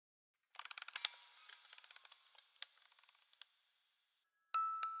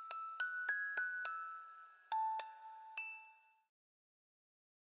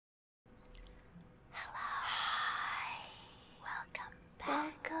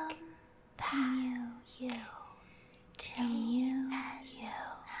to Mew You. To Mew You.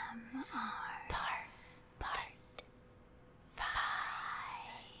 Part 5.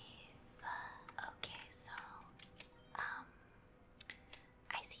 Okay, so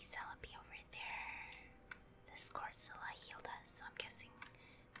I see Celebi over there. This Scorsella healed us, so I'm guessing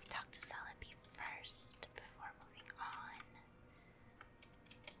we talk to Celebi first before moving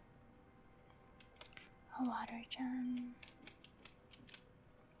on. A water gem.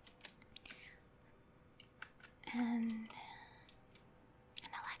 And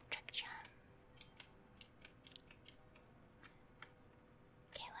an electric gem.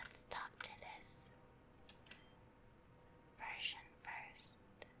 Okay, let's talk to this version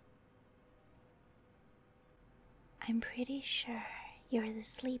first. I'm pretty sure you're the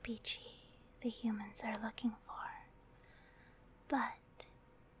sleepy chi the humans are looking for. But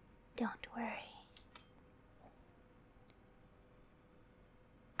don't worry.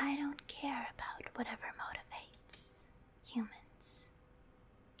 I don't care about whatever motivates humans.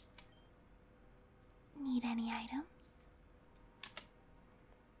 Need any items?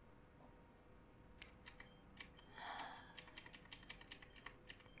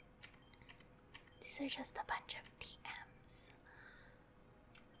 These are just a bunch of TMs.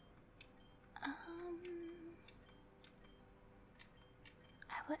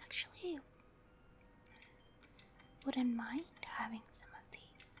 I would actually wouldn't mind having some of these.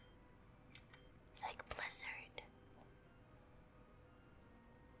 Like Blizzard.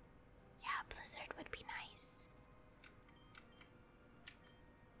 Yeah, Blizzard would be nice.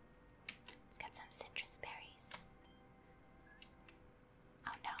 Let's get some citrus berries.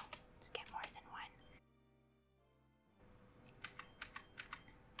 Oh no, let's get more than one.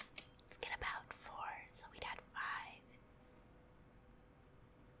 Let's get about 4, so we'd had 5.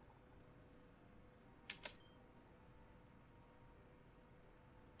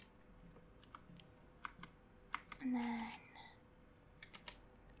 And then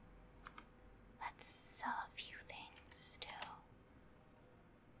let's sell a few things too.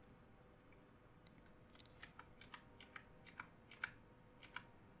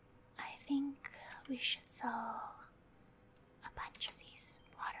 I think we should sell a bunch of these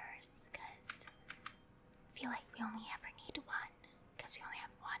waters because I feel like we only ever need one because we only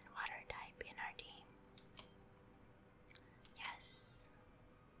have one water type in our team. Yes.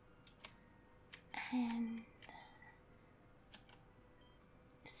 And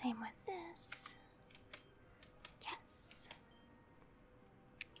same with this. Yes.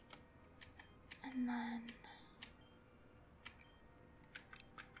 And then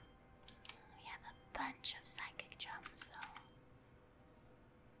we have a bunch of psychic gems, so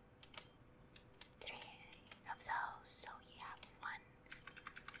 3 of those, so you have 1.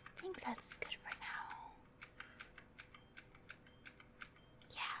 I think that's good for now.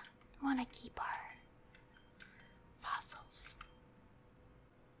 Yeah, I want to keep our fossils.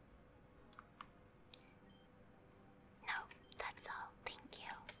 No, that's all. Thank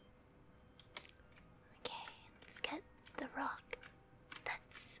you. Okay, let's get the rock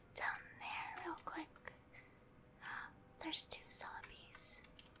that's down there real quick. There's 2 Celebis.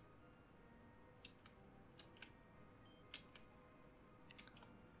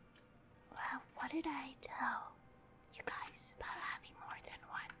 Well, what did I tell you guys about having more than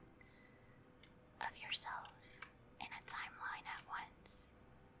one of yourself in a timeline at once?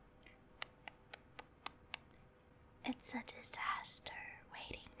 It's a disaster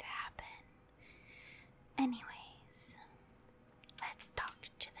waiting to happen. Anyways, let's talk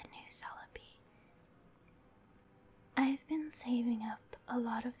to the new Celebi. I've been saving up a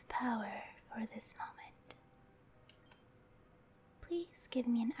lot of power for this moment. Please give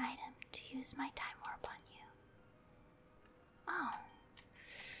me an item to use my time warp on you. Oh.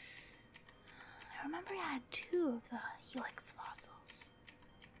 I remember I had 2 of the Helix fossils.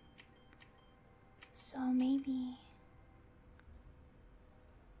 So maybe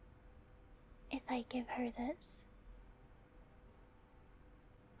if I give her this,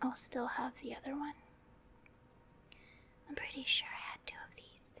 I'll still have the other one. I'm pretty sure I had 2 of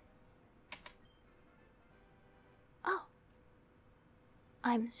these. Oh!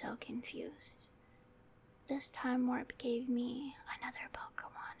 I'm so confused. This time warp gave me another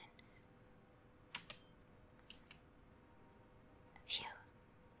Pokemon. Phew.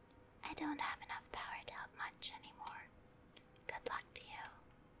 I don't have enough power to help much anymore. Good luck to you.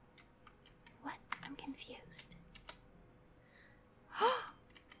 What? I'm confused.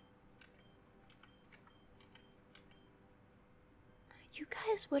 You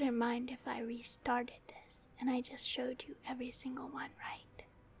guys wouldn't mind if I restarted this and I just showed you every single one, right?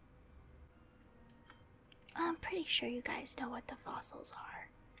 I'm pretty sure you guys know what the fossils are.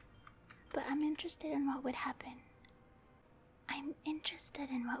 But I'm interested in what would happen. I'm interested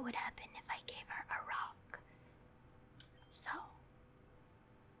in what would happen if I gave her a rock. So,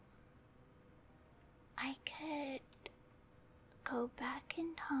 I could go back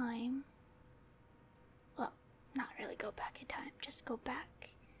in time. Well, not really go back in time, just go back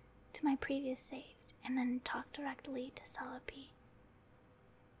to my previous save and then talk directly to Celebi.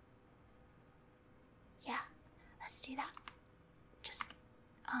 Yeah, let's do that. Just,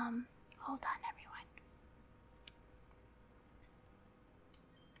 hold on, everyone.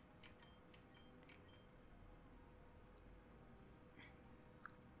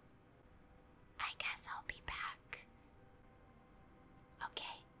 I guess I'll be back. Okay.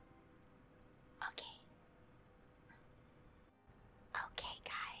 Okay. Okay,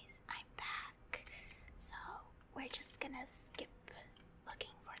 guys, I'm back. So, we're just gonna skip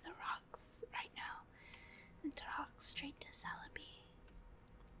looking for the rocks right now and talk straight to Celebi.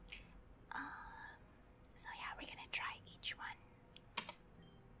 So yeah, we're gonna try each one.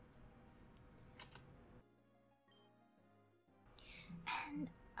 And,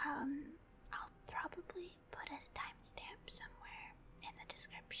 I'll probably put a timestamp somewhere in the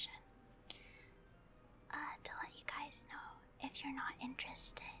description to let you guys know if you're not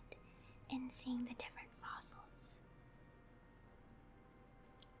interested in seeing the different fossils.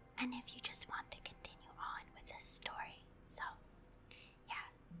 And if you just want to continue on with this story. So, yeah,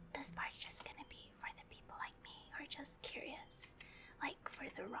 this part's just gonna be for the people like me who are just curious, like for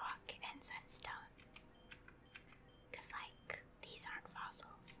the rock and sandstone. Cause like, these aren't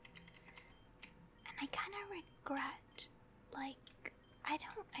fossils. And I kinda regret, like, I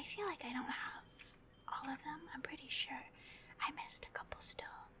feel like I don't have all of them. I'm pretty sure I missed a couple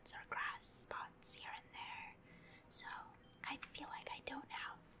stones or grass spots here and there. So, I feel like I don't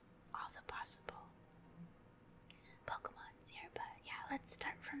have all the possible Pokemons here, but yeah, let's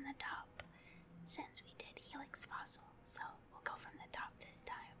start from the top since we did Helix Fossil, so we'll go from the top this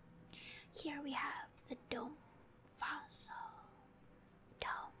time. Here we have the Dome Fossil.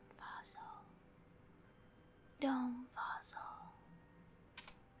 Dome Fossil. Dome Fossil.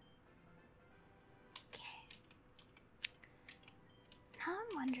 Okay. Now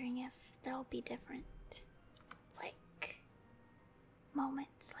I'm wondering if there'll be different, like,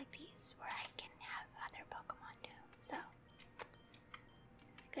 moments like these where I can have other Pokemon do. So,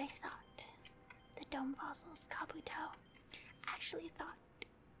 like I thought, the Dome Fossil's Kabuto. I actually thought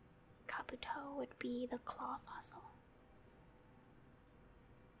Kabuto would be the Claw Fossil.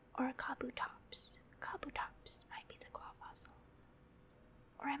 Or Kabutops. Kabutops might be the Claw Fossil.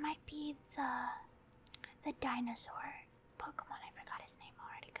 Or it might be the dinosaur Pokemon. I forgot his name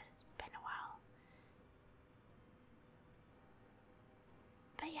already because it's been a while.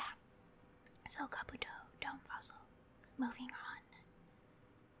 But yeah, so Kabuto, Dome Fossil. Moving on.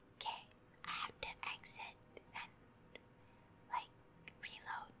 Okay, I have to exit and, like,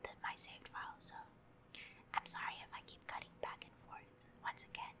 reload my saved file, so I'm sorry if I keep cutting back and forth. Once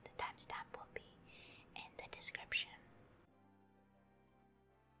again, the timestamp will be in the description.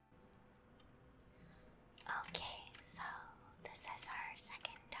 Okay, so this is our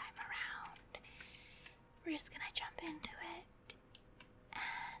second time around. We're just gonna jump into it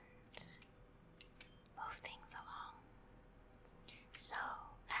and move things along. So,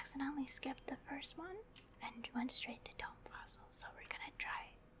 accidentally skipped the first one and went straight to Dome Fossil, so we're gonna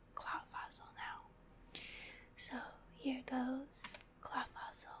try Claw Fossil now. So, here goes Claw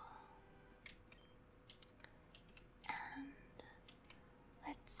Fossil. And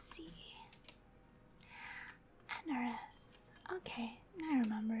let's see. Anorith. Okay, I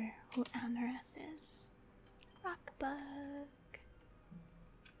remember who Anorith is. Rockbug.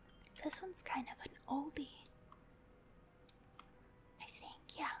 This one's kind of an oldie. I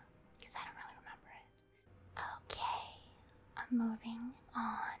think, yeah, because I don't really remember it. Okay, I'm moving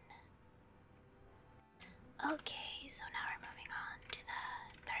on. Okay, so now we're moving on to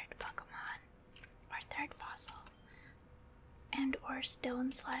the third Pokemon, or third fossil, and or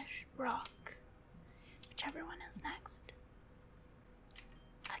stone / rock, whichever one is next.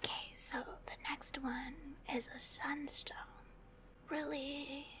 Okay, so the next one is a sunstone.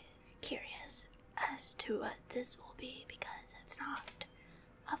 Really curious as to what this will be because it's not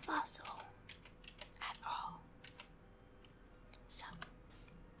a fossil at all. So,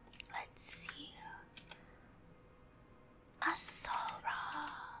 let's see. A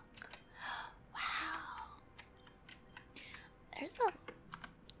Solrock. Wow. There's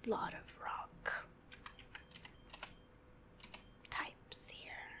a lot of rock types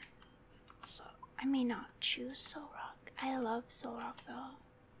here. So, I may not choose Solrock. I love Solrock though.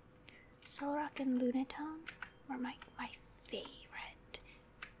 Solrock and Lunatone were my favorite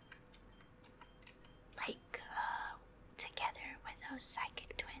those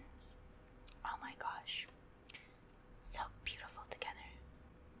psychic twins. Oh my gosh. So beautiful together.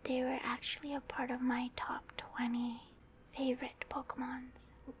 They were actually a part of my top 20 favorite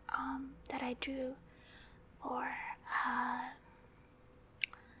Pokemons that I drew for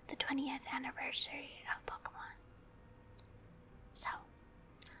the 20th anniversary of Pokemon. So,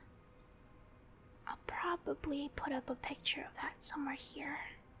 I'll probably put up a picture of that somewhere here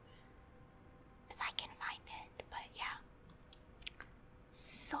if I can find it, but yeah.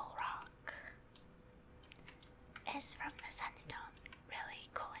 Solrock is from the Sunstone. Really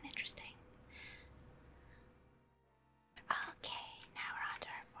cool and interesting. Okay, now we're on to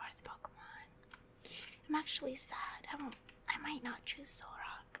our 4th Pokemon. I'm actually sad. I might not choose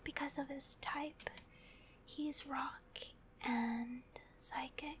Solrock because of his type. He's rock and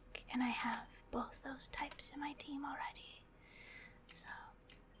psychic, and I have both those types in my team already. So,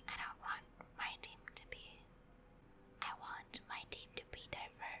 I want my team to be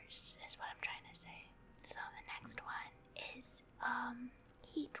diverse, is what I'm trying to say. So the next one is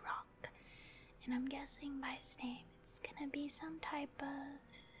Heat Rock, and I'm guessing by its name it's gonna be some type of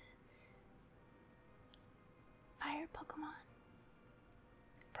fire Pokemon.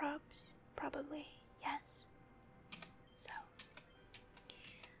 Probably, yes. So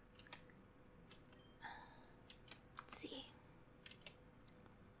let's see.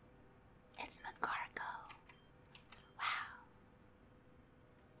 It's Magcargo. Wow.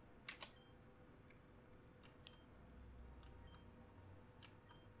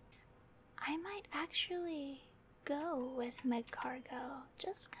 I might actually go with Magcargo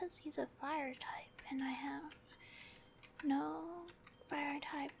just because he's a fire type and I have no fire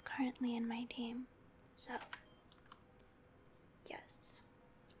type currently in my team. So, yes,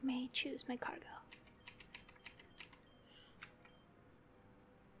 may choose Magcargo.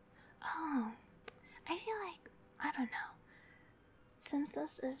 Oh, I feel like, I don't know. Since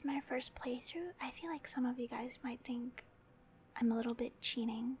this is my first playthrough, I feel like some of you guys might think I'm a little bit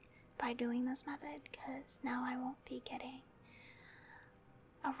cheating by doing this method, because now I won't be getting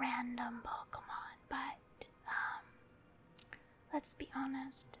a random Pokemon, but let's be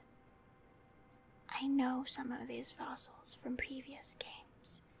honest, I know some of these fossils from previous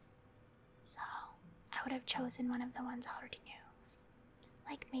games, so I would have chosen one of the ones I already knew,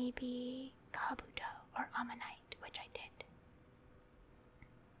 like maybe Kabuto or Ammonite, which I did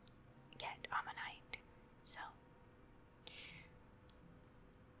get Ammonite, so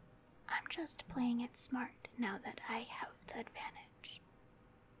I'm just playing it smart now that I have the advantage.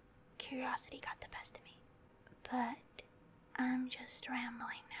 Curiosity got the best of me. But I'm just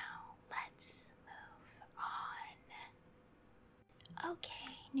rambling now. Let's move on.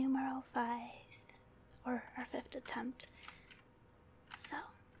 Okay, numero 5. Or our 5th attempt. So,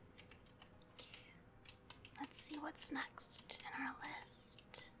 let's see what's next in our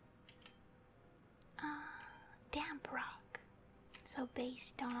list. Damp Rock. So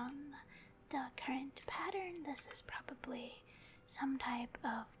based on the current pattern, this is probably some type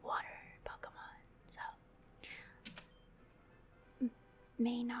of water Pokemon. So,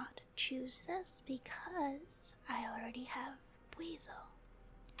 may not choose this because I already have Buizel,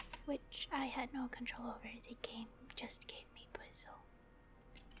 which I had no control over. The game just gave me Buizel.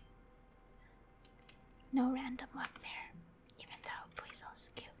 No random luck there, even though Buizel's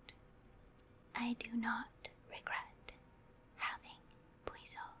cute. I do not regret having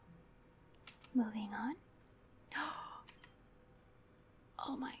Buizel. Moving on.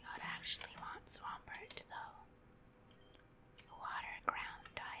 Oh my god, I actually want Swampert though. Water ground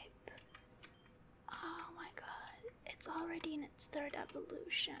type. Oh my god, it's already in its 3rd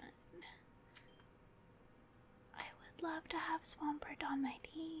evolution. I would love to have Swampert on my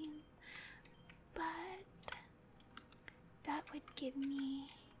team, but that would give me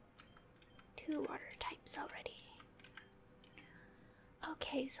 2 water types already.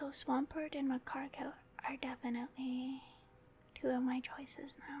 Okay, so Swampert and Magcargo are definitely 2 of my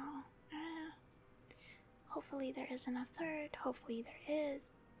choices now. Hopefully there isn't a 3rd. Hopefully there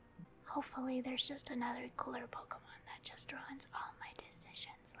is. Hopefully there's just another cooler Pokemon that just ruins all my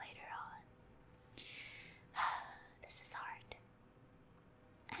decisions later on. This is hard.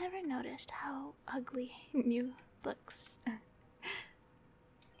 Ever noticed how ugly Mew looks?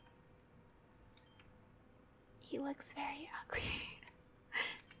 He looks very ugly.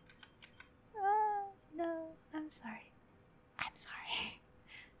 Oh, no, I'm sorry. I'm sorry.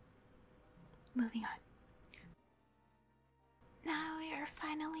 Moving on. Now we are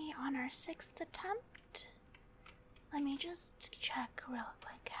finally on our 6th attempt. Let me just check real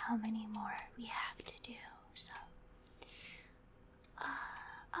quick how many more we have to do. So,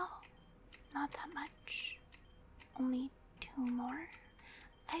 oh, not that much. Only 2 more.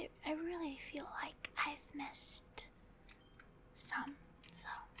 I really feel like I've missed some, so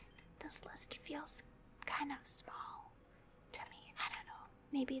this list feels kind of small to me. I don't know.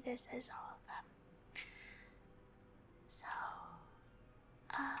 Maybe this is all of them. So,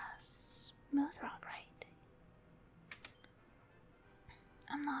 Smooth Rock, right?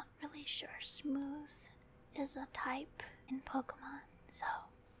 I'm not really sure. Smooth is a type in Pokemon, so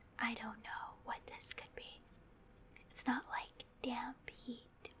I don't know what this could be. It's not like damp, heat,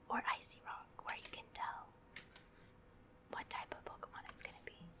 or icy rock where you can tell what type of Pokemon it's gonna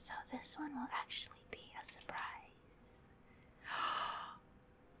be. So this one will actually be a surprise.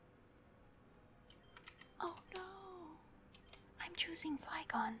 Oh no! I'm choosing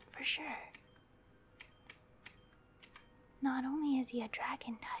Flygon for sure. Not only is he a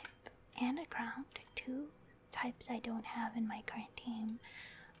dragon type and a ground, two types I don't have in my current team,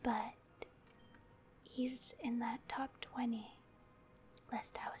 but he's in that top 20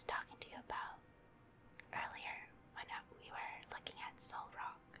 list I was talking to you about earlier when we were looking at Soul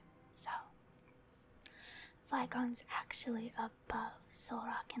Rock. So, Flygon's actually above Soul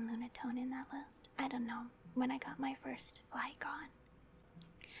Rock and Lunatone in that list. I don't know. When I got my first Flygon,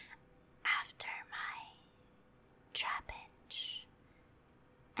 after my Trapinch,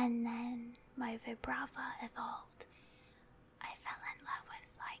 and then my Vibrava evolved, I fell in love with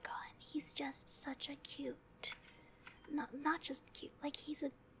Flygon. He's just such a cute, not just cute, like he's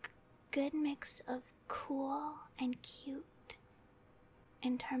a good mix of cool and cute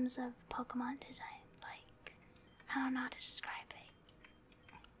in terms of Pokemon design. Like, I don't know how to describe it.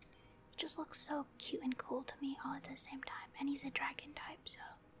 It just looks so cute and cool to me all at the same time. And he's a dragon type, so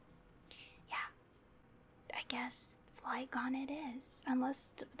yeah. I guess Flygon it is.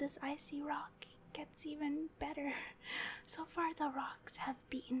 Unless this icy rock gets even better. So far the rocks have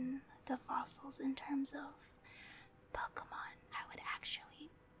beaten the fossils in terms of Pokemon I would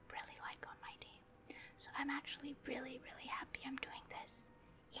actually really like on my team. So I'm actually really happy I'm doing this.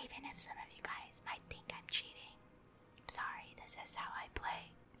 Even if some of you guys might think I'm cheating. I'm sorry, this is how I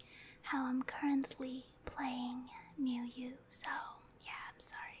play. How I'm currently playing Mew, so yeah, I'm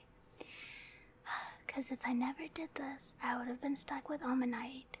sorry. Because if I never did this, I would have been stuck with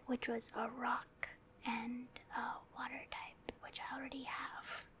Ammonite, which was a rock and a water type, which I already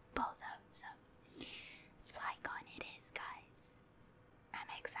have both of, so Flygon it is, guys. I'm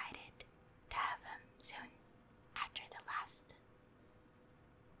excited to have him soon after the last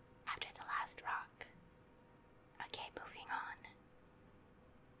rock. Okay, moving on.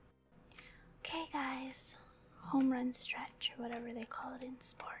 Okay, guys, home run stretch or whatever they call it in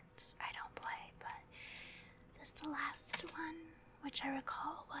sports. I don't play, but this is the last one, which I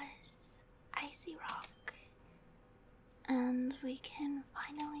recall was Icy Rock, and we can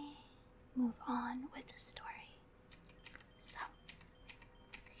finally move on with the story. So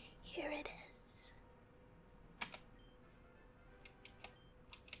here it is.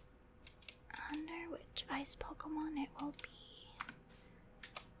 Under which ice Pokemon it will be.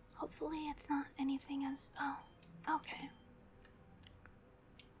 Hopefully it's not anything as... oh, okay.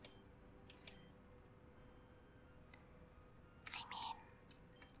 I mean,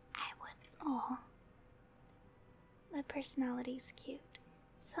 I would... oh. The personality's cute.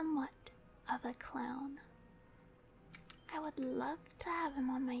 Somewhat of a clown. I would love to have him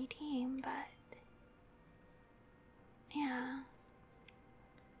on my team, but... yeah.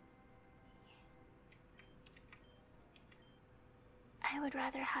 I would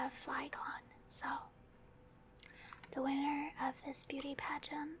rather have Flygon, so the winner of this beauty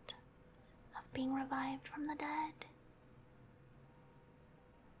pageant of being revived from the dead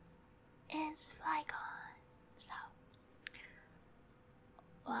is Flygon.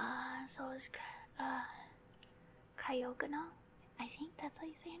 So is Cryogano. I think that's how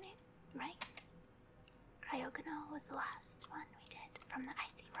you say your name, right? Cryogano was the last one we did from the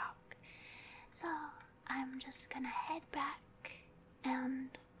Icy Rock. So I'm just gonna head back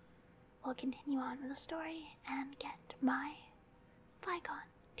and we'll continue on with the story and get my Flygon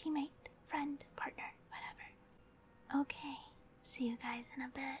teammate, friend, partner, whatever. Okay, see you guys in a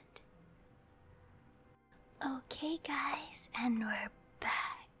bit. Okay, guys, and we're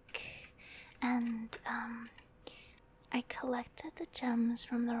back. And I collected the gems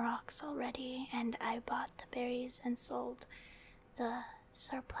from the rocks already, and I bought the berries and sold the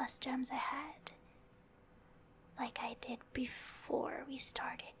surplus gems I had, like I did before we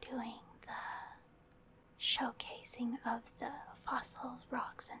started doing the showcasing of the fossils,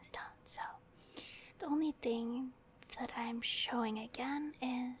 rocks, and stones. So the only thing that I'm showing again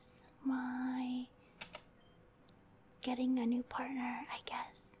is my getting a new partner, I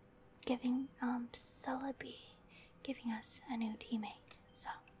guess. Giving Celebi giving us a new teammate. So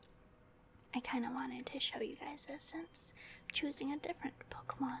I kind of wanted to show you guys this since choosing a different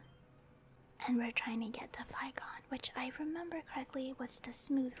Pokemon. And we're trying to get the Flygon, which I remember correctly was the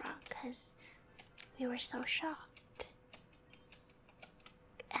Smooth Rock, because we were so shocked.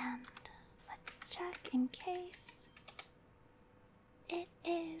 And let's check in case it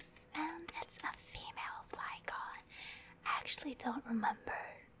is, and it's a female Flygon. I actually don't remember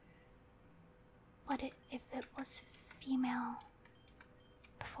if it was female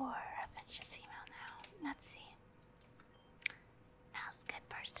before, or if it's just female now. Let's see. How's good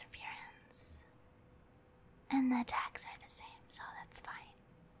perseverance? And the attacks are the same, so that's fine.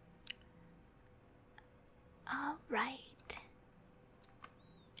 Alright.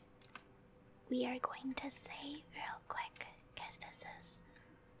 We are going to save real quick, because this is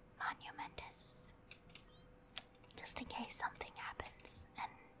monumentous. Just in case something happens,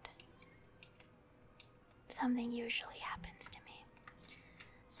 and something usually happens to me.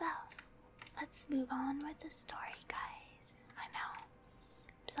 So, let's move on with the story, guys. I know,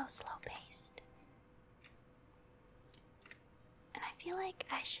 I'm so slow-paced. And I feel like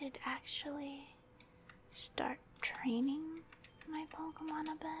I should actually start training my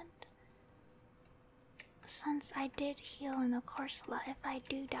Pokemon a bit. Since I did heal in the Corsola, if I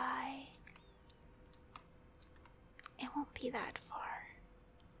do die, it won't be that far.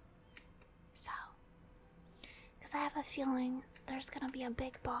 So, because I have a feeling there's gonna be a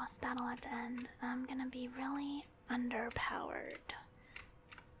big boss battle at the end, and I'm gonna be really underpowered.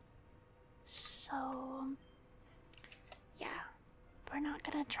 So, yeah, we're not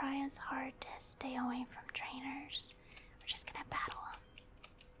gonna try as hard to stay away from trainers. We're just gonna battle them.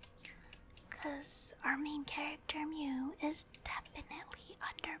 Because our main character, Mew, is definitely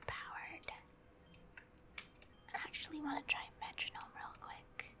underpowered. I actually want to try Metronome real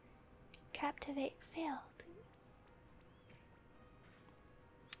quick. Captivate failed.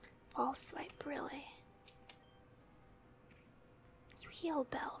 False Swipe, really? You heal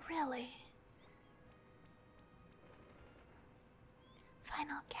Bell, really?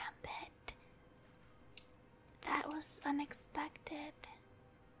 Final Gambit. That was unexpected.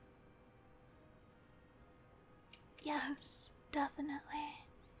 Yes, definitely.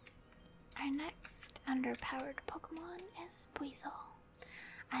 Our next underpowered Pokemon is Buizel.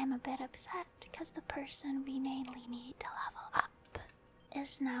 I'm a bit upset because the person we mainly need to level up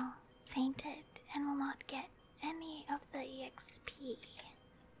is now fainted and will not get any of the EXP.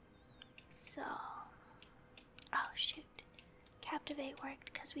 So, oh shoot, Captivate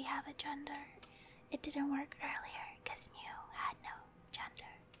worked because we have a gender. It didn't work earlier because Mew had no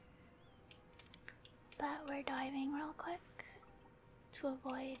gender. But we're diving real quick to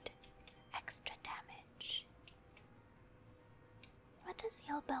avoid extra damage. What does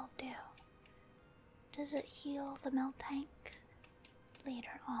Heal Bell do? Does it heal the Miltank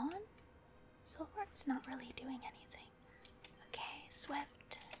later on? So far it's not really doing anything. Okay, Swift.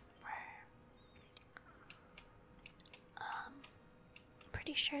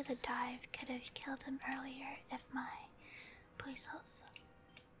 Pretty sure the dive could have killed him earlier if my Buizel's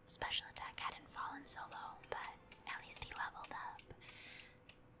special attack hadn't fallen so low, but at least he leveled up.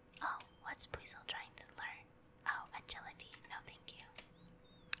 Oh, what's Buizel trying to learn? Oh, agility. No, thank you.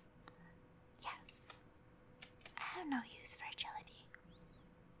 Yes. I have no use for agility.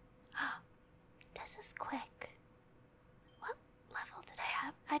 Oh, this is quick. What level did I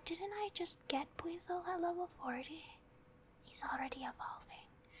have? Didn't I just get Buizel at level 40? He's already evolving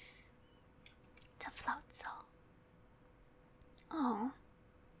to Floatzel. Oh.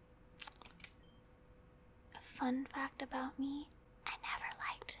 A fun fact about me, I never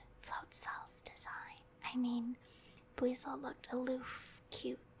liked Floatzel's design. I mean, Buizel looked aloof,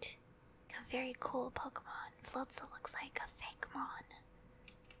 cute, a very cool Pokemon. Floatzel looks like a fake Mon.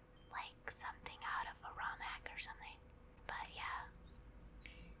 Like something out of a ROM hack or something. But yeah.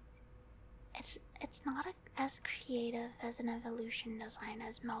 It's not as creative as an evolution design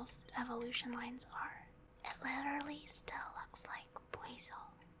as most evolution lines are. It literally still looks like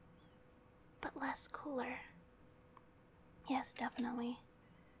Buizel, but less cooler. Yes, definitely.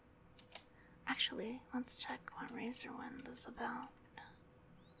 Actually, let's check what Razor Wind is about.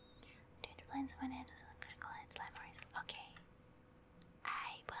 Dude, planes when it is a critical hit, slime Razor. Okay.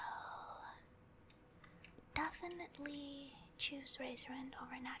 I will definitely choose Razor Wind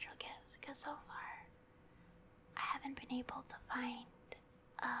over Natural Gifts, because so far I haven't been able to find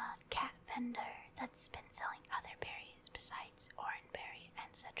a cat vendor that's been selling other berries besides Orange Berry and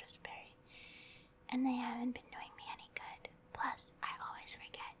Citrus Berry, and they haven't been doing me any good. Plus, I always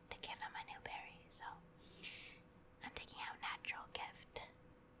forget to give him a new berry, so I'm taking out Natural Gift.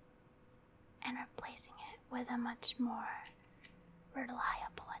 and replacing it with a much more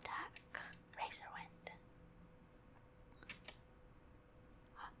reliable attack, Razor Wind.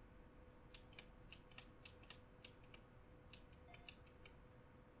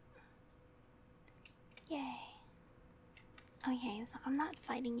 Yay. Okay, so I'm not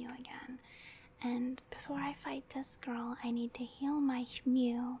fighting you again. And before I fight this girl, I need to heal my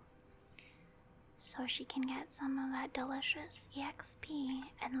Mew so she can get some of that delicious EXP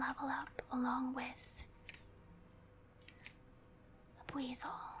and level up along with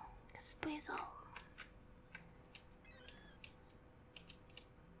Buizel. Because Buizel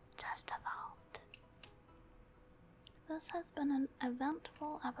just evolved. This has been an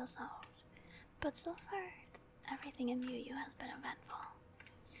eventful episode, but so far everything in Yu has been eventful.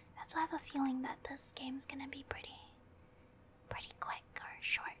 And so I have a feeling that this game's gonna be pretty quick or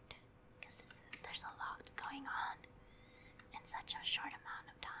short, because there's a lot going on in such a short amount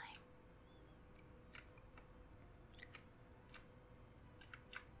of time.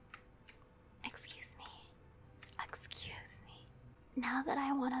 Excuse me. Now that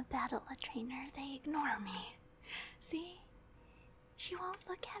I want to battle a trainer, they ignore me. See? She won't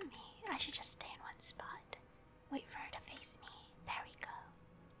look at me. I should just stay in one spot. Wait for her to face me. There we go.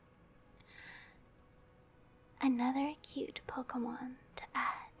 Another cute Pokemon to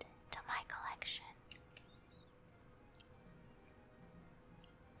add to my collection.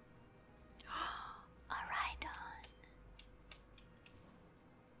 A Rhydon.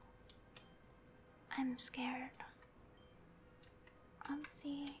 I'm scared. Let's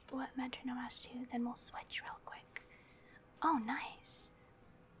see what Metronome has to do, then we'll switch real quick. Oh, nice.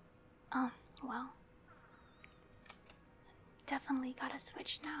 Well. Definitely gotta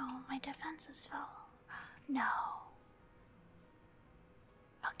switch now. My defenses fell. No.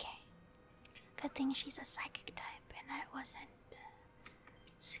 Okay. Good thing she's a psychic type and that it wasn't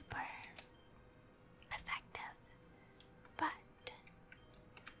super effective. But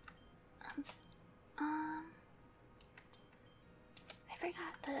I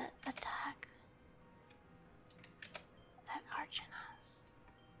forgot the attack that Archon has.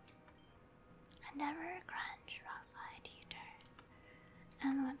 Endeavor, Crunch, Rock Slide, U-Turn.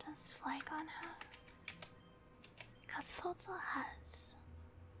 And what does Flygon have? Because Floatzel has...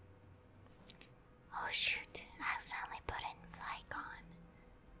 Oh shoot, I accidentally put in Flygon.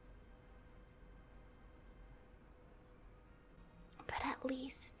 But at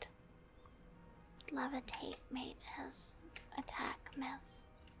least Levitate made his attack miss.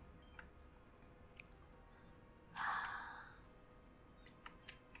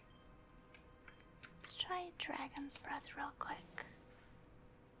 Let's try Dragon's Breath real quick.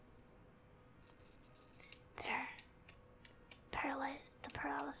 There. The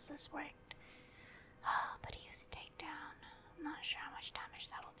paralysis worked. But he used takedown. I'm not sure how much damage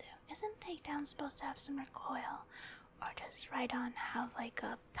that will do. Isn't takedown supposed to have some recoil? Or does Rhydon have like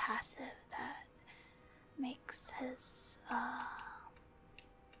a passive that makes his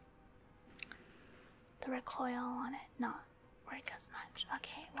the recoil on it not work as much?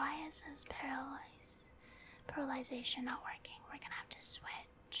 Okay, why is his paralyzation not working? We're gonna have to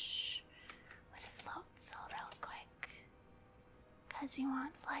switch with Floatzel real quick, because we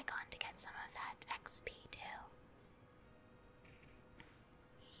want Flygon to get some of that XP too.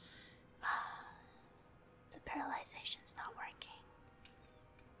 The paralyzation's not working.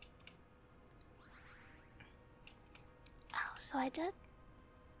 Oh, so I did?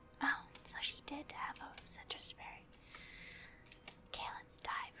 Oh, so she did have a citrus berry. Okay, let's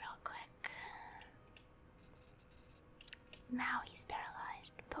dive real quick. Now he's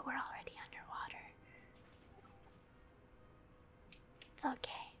paralyzed, but we're already underwater. It's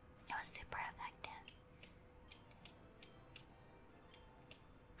okay. It was super effective.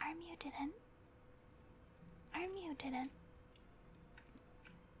 Our Mew didn't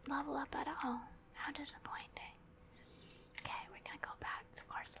level up at all. How disappointing. Okay, we're gonna go back to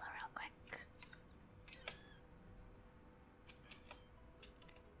Corsola real quick.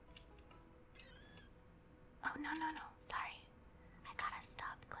 Oh, no. Sorry. I gotta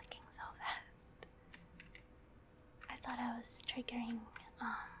stop clicking so fast. I thought I was triggering,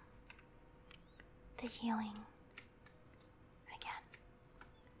 the healing again.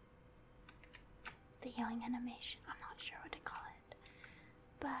 The healing animation. I'm not sure what to call it.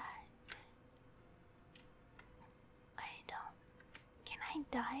 But can I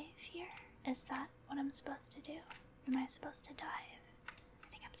dive here? Is that what I'm supposed to do? Am I supposed to dive? I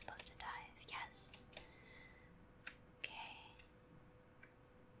think I'm supposed to dive, yes. Okay.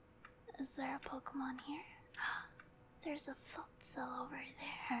 Is there a Pokemon here? There's a Floatzel over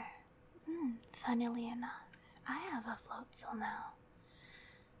there. Funnily enough, I have a Floatzel now.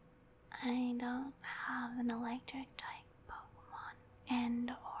 I don't have an electric type Pokemon and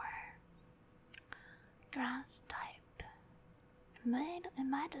or grass type. It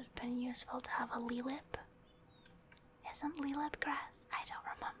might have been useful to have a Lilip. Isn't Lilip grass? I don't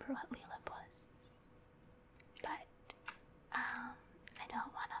remember what Lilip was. But I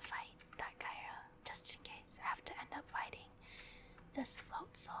don't want to fight that Gyro, just in case I have to end up fighting this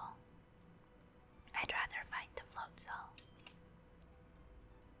Float Soul. I'd rather fight the Float Soul.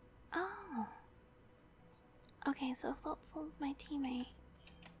 Oh. Okay, so Float Soul's my teammate.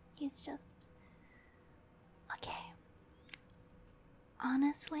 He's just... Okay.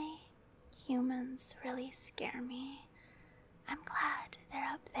 Honestly, humans really scare me. I'm glad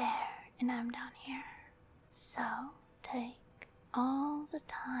they're up there and I'm down here. So, take all the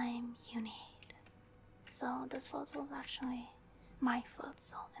time you need. So, this Float Soul is actually my Float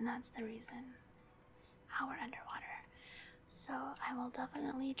Soul, and that's the reason how we're underwater. So, I will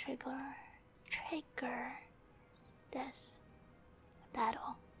definitely trigger this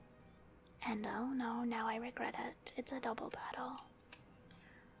battle. And oh no, now I regret it. It's a double battle.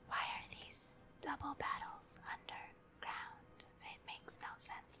 Why are these double battles underground? It makes no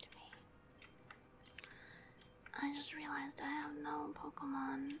sense to me. I just realized I have no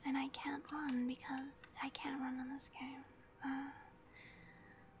Pokemon and I can't run because I can't run in this game.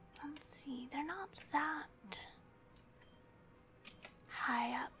 Let's see, they're not that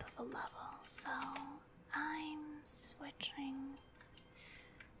high up of a level, so I'm switching.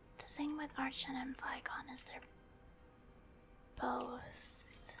 The thing with Archon and Flygon is they're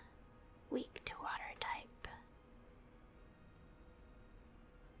both weak to water type.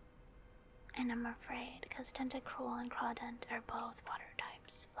 And I'm afraid, because Tentacruel and Crawdent are both water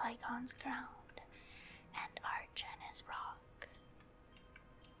types. Flygon's ground, and Archon is rock.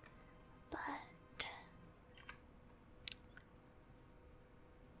 But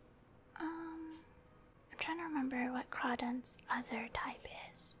I'm trying to remember what Crawdent's other type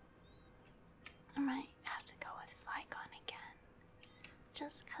is. I might have to go with Flygon again,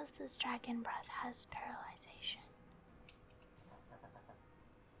 just because this Dragon Breath has paralyzation.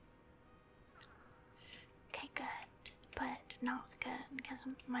 Okay, good, but not good, because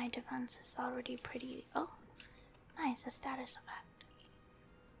my defense is already pretty... Oh, nice, a status effect.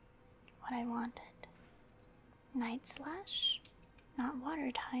 What I wanted. Night Slash, not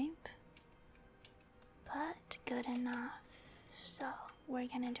water type, but good enough. So, we're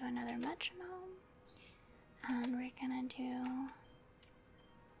gonna do another metronome, and we're gonna do...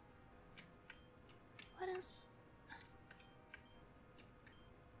 What else?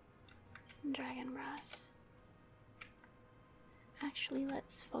 Dragon Breath. Actually,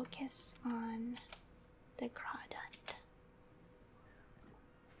 let's focus on the Crawdent.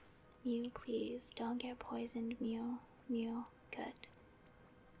 Mew, please, don't get poisoned, Mew. Mew, good.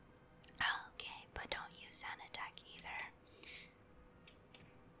 Okay, but don't use Sand Attack either.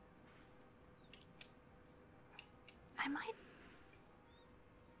 I might...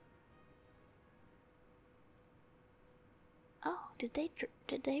 Oh, did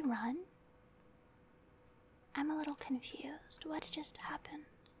they run? I'm a little confused. What just happened?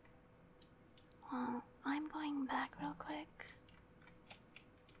 Well, I'm going back real quick.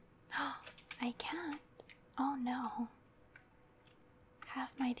 Oh, I can't. Oh no. Half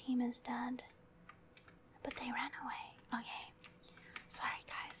my team is dead. But they ran away. Okay. Sorry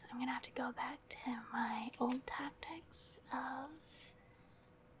guys, I'm gonna have to go back to my old tactics of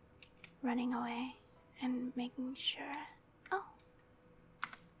running away and making sure... Oh!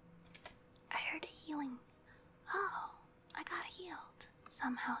 I heard a healing. Oh, I got healed.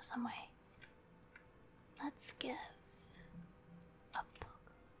 Somehow, someway. Let's give a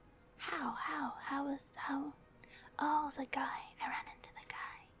poke. How? Oh, the guy. I ran into the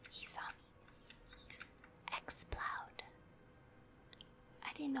guy. He saw me. Exploud.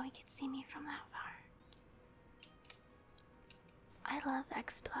 I didn't know he could see me from that far. I love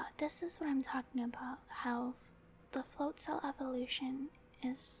Exploud. This is what I'm talking about. How the float cell evolution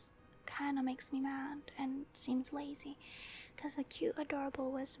is kind of makes me mad and seems lazy. Because a cute,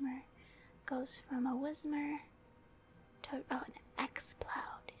 adorable Whismur goes from a Whismur to an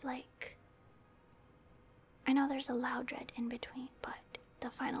Exploud. Like, I know there's a Loudred in between, but the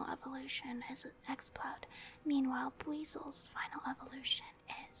final evolution is an Exploud. Meanwhile, Buizel's final evolution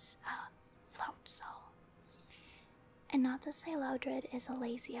is a Float Soul. And not to say Loudred is a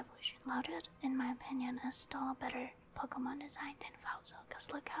lazy evolution. Loudred, in my opinion, is still a better Pokemon design than Float Soul. Because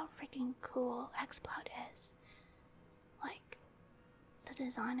look how freaking cool Exploud is. Like, the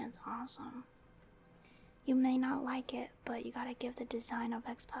design is awesome. You may not like it, but you gotta give the design of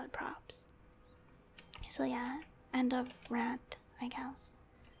Exploud props. So yeah, end of rant, I guess.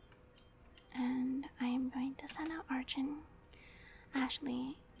 And I am going to send out Archon.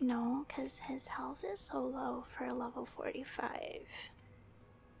 Actually, no, because his health is so low for level 45.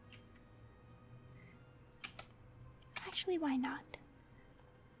 Actually, why not?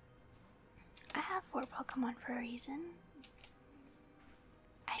 I have 4 Pokemon for a reason.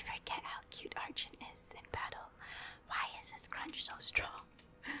 I forget how cute Archon is in battle. Why is his crunch so strong?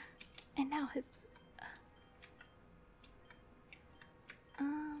 And now his...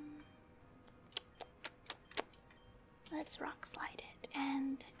 Let's rock slide it.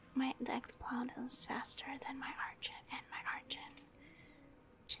 And the Explode is faster than my Archon. And my Archon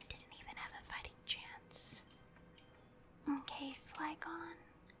didn't even have a fighting chance. Okay, Flygon.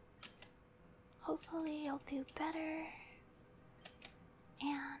 Hopefully you'll do better.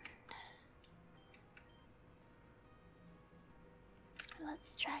 And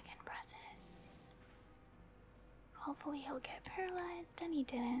let's Dragon Breath it. Hopefully he'll get paralyzed, and he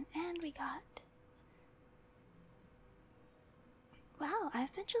didn't. And we got... Wow,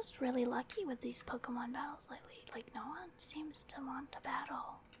 I've been just really lucky with these Pokemon battles lately. Like, no one seems to want to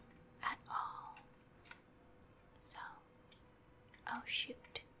battle at all. So, oh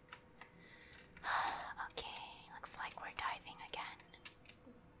shoot. Okay, looks like we're diving again.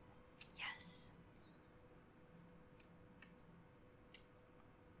 Yes.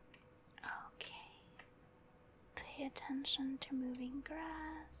 Okay. Pay attention to moving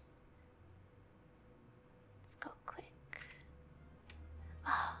grass. Let's go quick.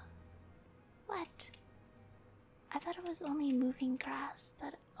 Ah. What? I thought it was only moving grass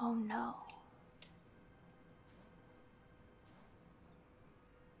that... Oh no.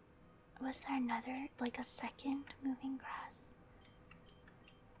 Was there another, like a second moving grass?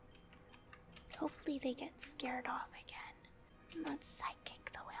 Hopefully they get scared off again. Let's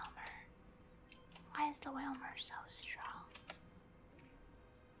Psychic the Whalmer. Why is the Whalmer so strong?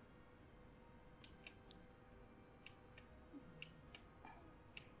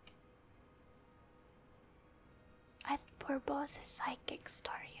 We're both Psychic,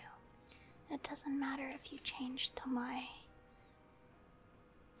 Staryu. It doesn't matter if you change to my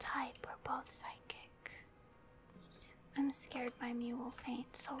type, we're both Psychic. I'm scared my Mew will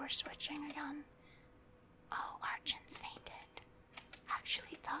faint, so we're switching again. Oh, Archon's fainted.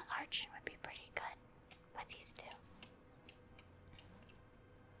 Actually thought Archon would be pretty good with these two.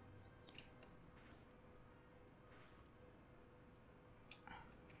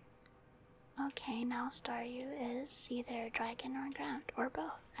 Okay, now Staryu is either dragon or ground, or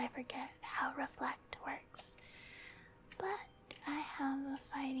both. I forget how Reflect works. But I have a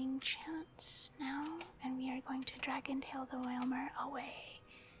fighting chance now, and we are going to Dragon Tail the Whalmer away.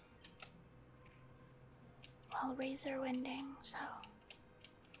 While Razor Winding, so...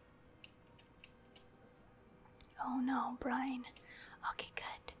 Oh no, Brine. Okay,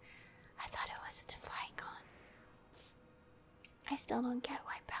 good. I thought it was a Flygon. I still don't get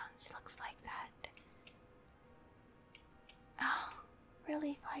why Bounce looks like that. Oh,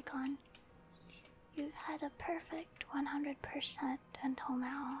 really, Flygon? You've had a perfect 100% until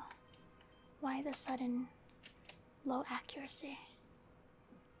now. Why the sudden low accuracy?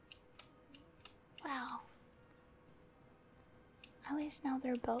 Wow. At least now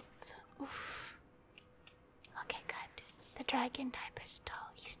they're both. Oof. Okay, good. The dragon type is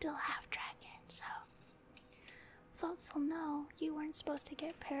he's still half dragon, so... Floatzel, no, you weren't supposed to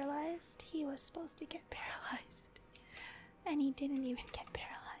get paralyzed. He was supposed to get paralyzed. And he didn't even get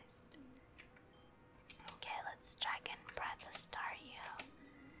paralyzed. Okay, let's Dragon Breath a Staryu.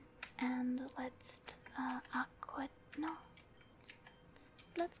 And let's, Aqua... No.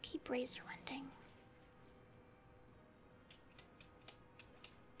 Let's keep Razor Winding.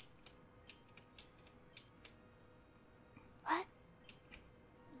 What?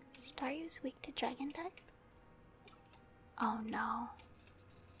 Staryu's weak to Dragon type? Oh no.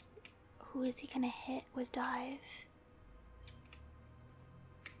 Who is he gonna hit with Dive?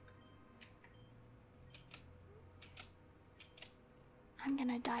 I'm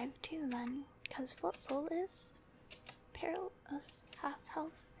gonna dive too then, because Floatzel is half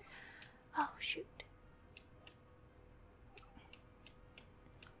health. Oh shoot.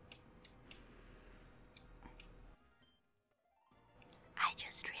 I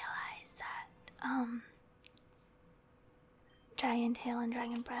just realized that, Dragon Tail and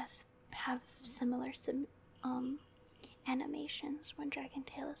Dragon Breath have similar animations when Dragon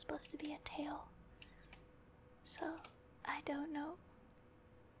Tail is supposed to be a tail. So, I don't know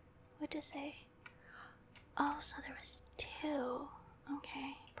what to say. Oh, so there was 2.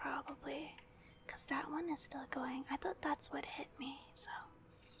 Okay, probably. Because that one is still going. I thought that's what hit me, so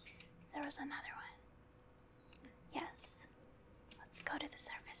there was another one. Yes. Let's go to the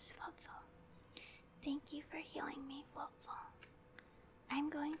surface, Floatzel. Thank you for healing me, Floatzel. I'm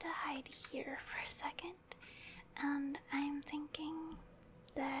going to hide here for a second, and I'm thinking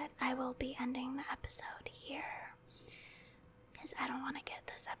that I will be ending the episode here, because I don't want to get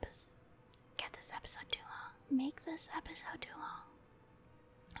this episode too long. Make this episode too long.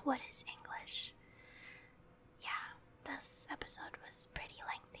 What is English? Yeah, this episode was pretty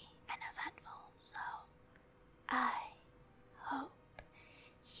lengthy and eventful, so I hope